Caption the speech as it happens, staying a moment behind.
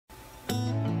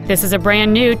This is a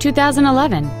brand new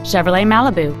 2011 Chevrolet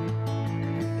Malibu.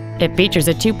 It features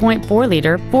a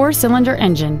 2.4-liter four-cylinder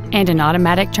engine and an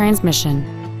automatic transmission.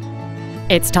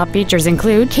 Its top features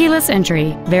include keyless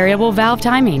entry, variable valve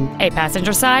timing, a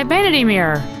passenger side vanity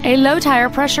mirror, a low tire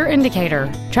pressure indicator,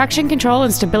 traction control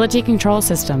and stability control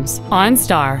systems,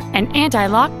 OnStar, an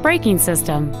anti-lock braking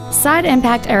system, side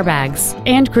impact airbags,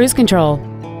 and cruise control.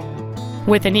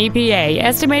 With an EPA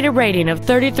estimated rating of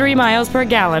 33 miles per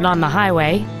gallon on the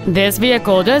highway, this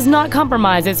vehicle does not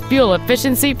compromise its fuel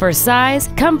efficiency for size,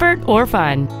 comfort, or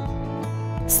fun.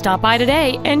 Stop by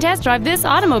today and test drive this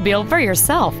automobile for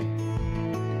yourself.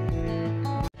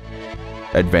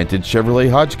 Advantage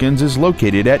Chevrolet Hodgkins is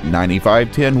located at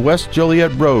 9510 West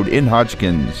Joliet Road in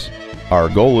Hodgkins. Our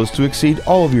goal is to exceed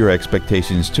all of your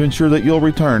expectations to ensure that you'll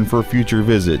return for future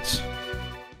visits.